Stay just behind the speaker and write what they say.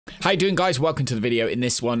How you doing, guys? Welcome to the video. In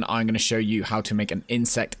this one, I'm going to show you how to make an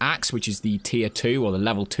insect axe, which is the tier 2 or the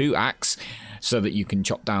level 2 axe, so that you can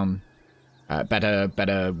chop down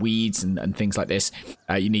better weeds and things like this.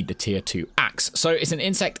 You need the tier 2 axe. So it's an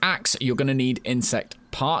insect axe. You're going to need insect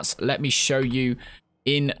parts. Let me show you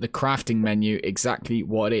in the crafting menu exactly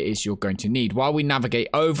what it is you're going to need. While we navigate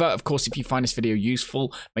over, of course, if you find this video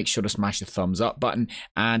useful, make sure to smash the thumbs up button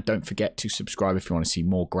and don't forget to subscribe if you want to see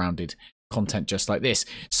more grounded content just like this.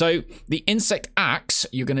 So the insect axe,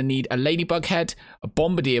 you're going to need a ladybug head, a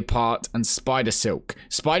bombardier part, and spider silk.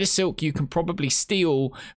 Spider silk you can probably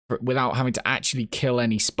steal without having to actually kill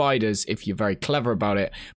any spiders if you're very clever about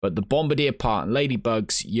it, but the bombardier part and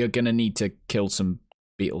ladybugs, you're going to need to kill some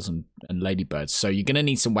beetles and ladybirds, so you're going to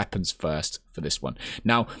need some weapons first for this one.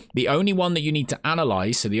 Now, the only one that you need to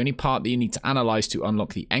analyze, so the only part that you need to analyze to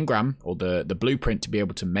unlock the engram or the blueprint to be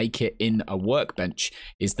able to make it in a workbench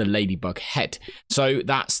is the ladybug head. So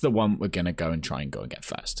that's the one we're going to go and get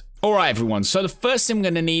first. All right, everyone, so the first thing we're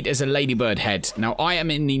going to need is a ladybird head. Now, I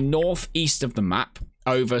am in the northeast of the map,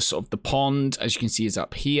 over sort of the pond, as you can see, is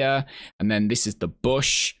up here, and then this is the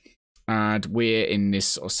bush, and we're in this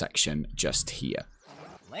sort of section just here.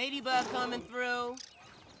 Ladybug coming through.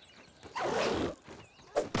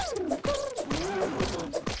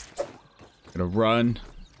 Gonna run.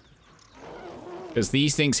 Because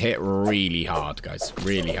these things hit really hard, guys.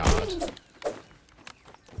 Really hard.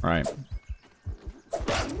 Right.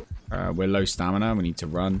 We're low stamina. We need to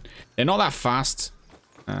run. They're not that fast.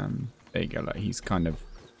 There you go. Like, he's kind of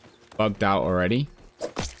bugged out already. So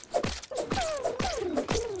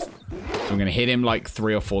I'm gonna hit him like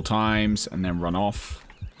 3 or 4 times and then run off.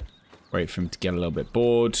 Wait for him to get a little bit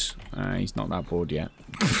bored. He's not that bored yet.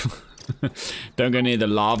 Don't go near the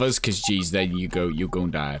lavas, because geez, then you're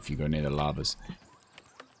going to die if you go near the lavas.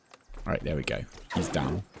 All right, there we go. He's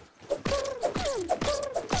down.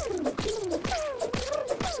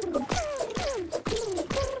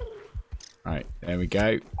 All right, there we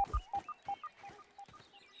go.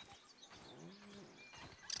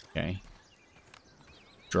 Okay.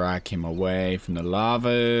 Drag him away from the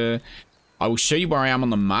lava. I will show you where I am on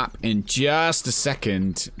the map in just a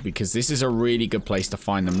second, because this is a really good place to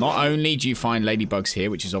find them. Not only do you find ladybugs here,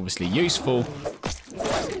 which is obviously useful.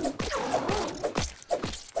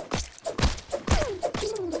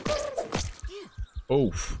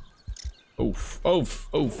 Oof. Oof. Oof.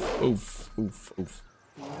 Oof. Oof. Oof. Oof.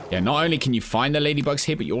 Yeah, not only can you find the ladybugs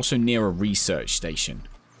here, but you're also near a research station,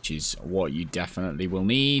 which is what you definitely will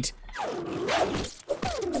need.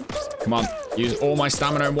 Come on, use all my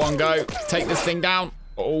stamina in one go. Take this thing down.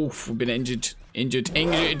 Oh, we've been injured.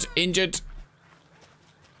 Injured.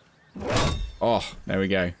 Oh, there we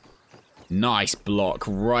go. Nice block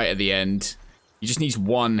right at the end. You just need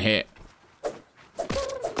one hit.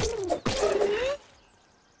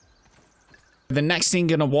 The next thing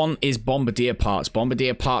you're going to want is bombardier parts.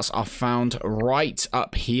 Bombardier parts are found right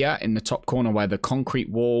up here in the top corner where the concrete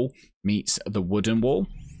wall meets the wooden wall.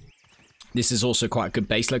 This is also quite a good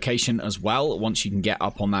base location as well. Once you can get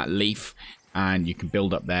up on that leaf and you can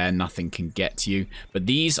build up there, nothing can get to you. But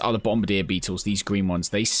these are the bombardier beetles, these green ones.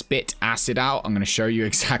 They spit acid out. I'm going to show you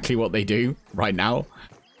exactly what they do right now.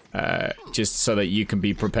 Just so that you can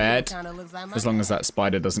be prepared. As long as that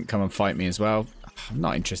spider doesn't come and fight me as well. I'm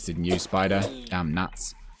not interested in you, spider. Damn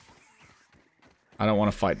nuts. I don't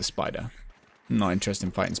want to fight the spider. I'm not interested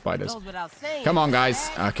in fighting spiders. Come on, guys.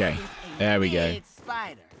 Okay, there we go.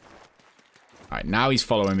 Alright, now he's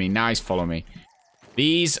following me.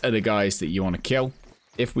 These are the guys that you want to kill.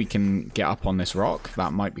 If we can get up on this rock,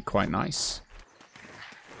 that might be quite nice.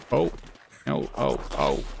 Oh,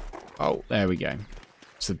 there we go.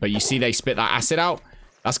 So, but you see they spit that acid out?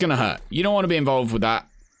 That's going to hurt. You don't want to be involved with that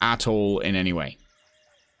at all in any way.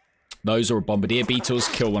 Those are bombardier beetles.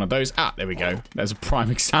 Kill one of those. Ah, there we go. There's a prime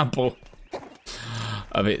example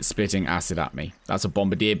of it spitting acid at me. That's a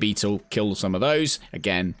bombardier beetle. Kill some of those.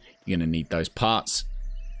 Again, you're going to need those parts.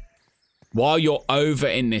 While you're over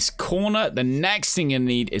in this corner, the next thing you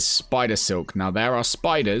need is spider silk. Now, there are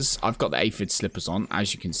spiders. I've got the aphid slippers on,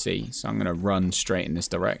 as you can see. So I'm going to run straight in this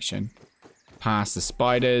direction. Past the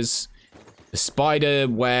spiders. The spider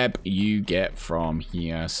web you get from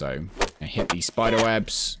here. So I hit these spider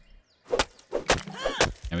webs.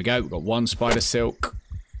 There we go. We've got one spider silk.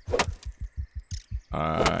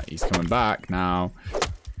 He's coming back now.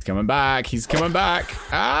 He's coming back.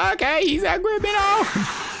 Okay, he's angry at me now.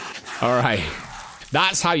 All right.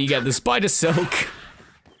 That's how you get the spider silk.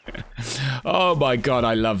 Oh my god,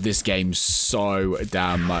 I love this game so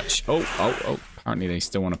damn much. Oh. Apparently they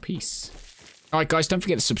still want a piece. Alright guys, don't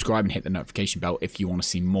forget to subscribe and hit the notification bell if you want to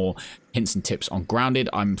see more hints and tips on Grounded.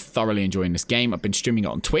 I'm thoroughly enjoying this game. I've been streaming it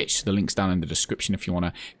on Twitch. The link's down in the description if you want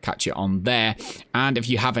to catch it on there. And if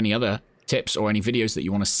you have any other tips or any videos that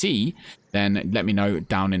you want to see, then let me know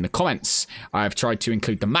down in the comments. I've tried to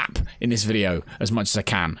include the map in this video as much as I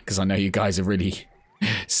can, because I know you guys have really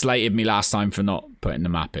slated me last time for not putting the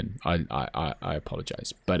map in. I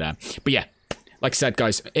apologize. But yeah. Like I said,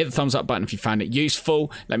 guys, hit the thumbs up button if you found it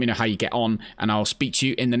useful. Let me know how you get on, and I'll speak to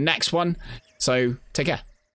you in the next one. So, take care.